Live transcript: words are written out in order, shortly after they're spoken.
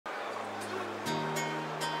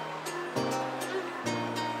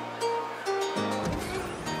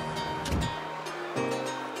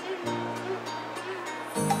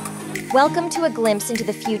Welcome to a glimpse into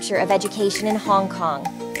the future of education in Hong Kong,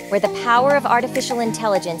 where the power of artificial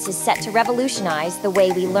intelligence is set to revolutionize the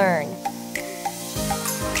way we learn.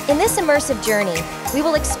 In this immersive journey, we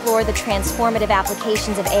will explore the transformative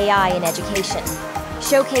applications of AI in education,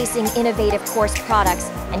 showcasing innovative course products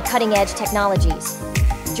and cutting-edge technologies.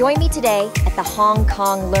 Join me today at the Hong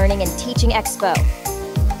Kong Learning and Teaching Expo.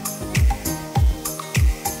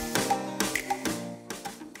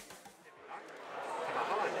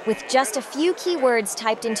 With just a few keywords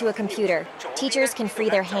typed into a computer, teachers can free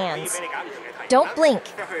their hands. Don't blink.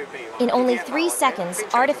 In only 3 seconds,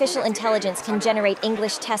 artificial intelligence can generate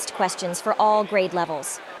English test questions for all grade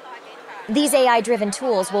levels. These AI-driven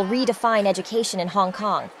tools will redefine education in Hong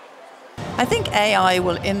Kong. I think AI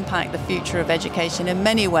will impact the future of education in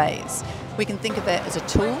many ways. We can think of it as a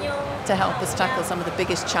tool to help us tackle some of the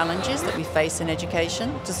biggest challenges that we face in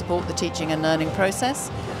education to support the teaching and learning process.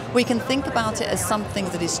 We can think about it as something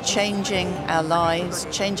that is changing our lives,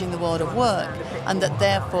 changing the world of work, and that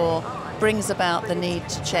therefore brings about the need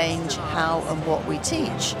to change how and what we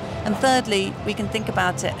teach. And thirdly, we can think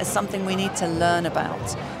about it as something we need to learn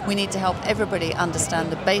about. We need to help everybody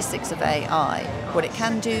understand the basics of AI, what it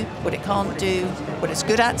can do, what it can't do, what it's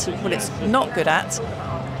good at, what it's not good at,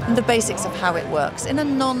 and the basics of how it works in a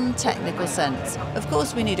non-technical sense. Of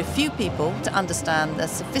course, we need a few people to understand the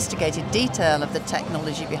sophisticated detail of the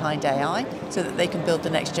technology behind AI so that they can build the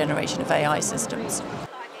next generation of AI systems.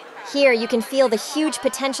 Here, you can feel the huge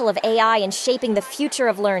potential of AI in shaping the future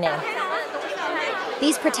of learning.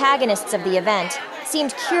 These protagonists of the event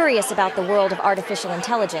seemed curious about the world of artificial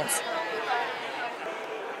intelligence.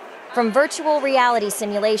 From virtual reality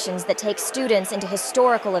simulations that take students into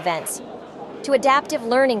historical events, to adaptive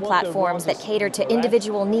learning platforms that cater to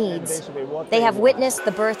individual needs, they have witnessed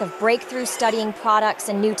the birth of breakthrough studying products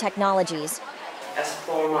and new technologies. As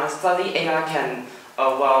for my study, AI can,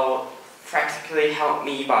 practically help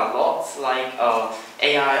me by lots. Like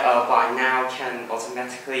AI by now can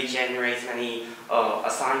automatically generate many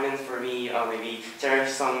assignments for me, maybe generate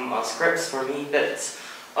some scripts for me. But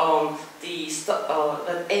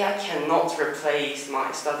AI cannot replace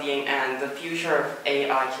my studying, and the future of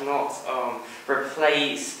AI cannot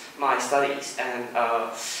replace my studies. And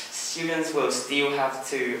students will still have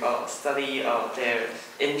to study their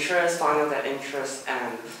interests, find out their interests,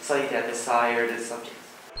 and study their desired subjects.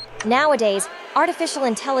 Nowadays, artificial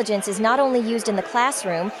intelligence is not only used in the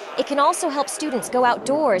classroom, it can also help students go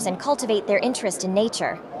outdoors and cultivate their interest in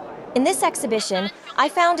nature. In this exhibition, I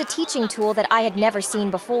found a teaching tool that I had never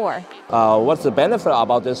seen before. What's the benefit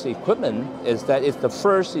about this equipment is that it's the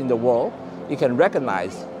first in the world. It can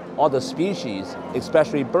recognize all the species,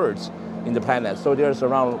 especially birds, in the planet. So there's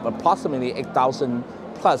around approximately 8,000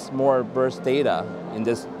 plus more birds data in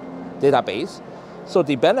this database. So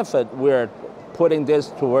the benefit we're putting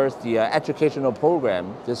this towards the educational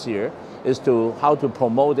program this year is to how to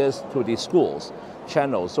promote this to the schools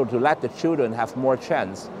channels, so to let the children have more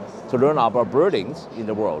chance to learn about birding in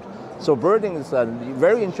the world. So birding is a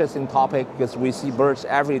very interesting topic because we see birds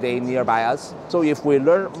every day nearby us. So if we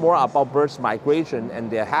learn more about birds' migration and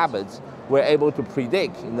their habits, we're able to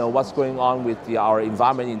predict what's going on with our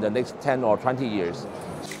environment in the next 10 or 20 years.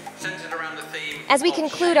 As we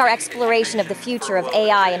conclude our exploration of the future of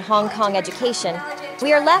AI in Hong Kong education,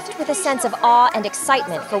 we are left with a sense of awe and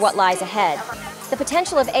excitement for what lies ahead. The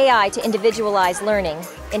potential of AI to individualize learning,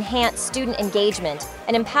 enhance student engagement,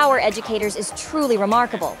 and empower educators is truly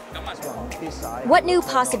remarkable. What new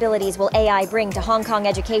possibilities will AI bring to Hong Kong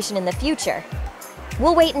education in the future?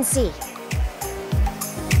 We'll wait and see.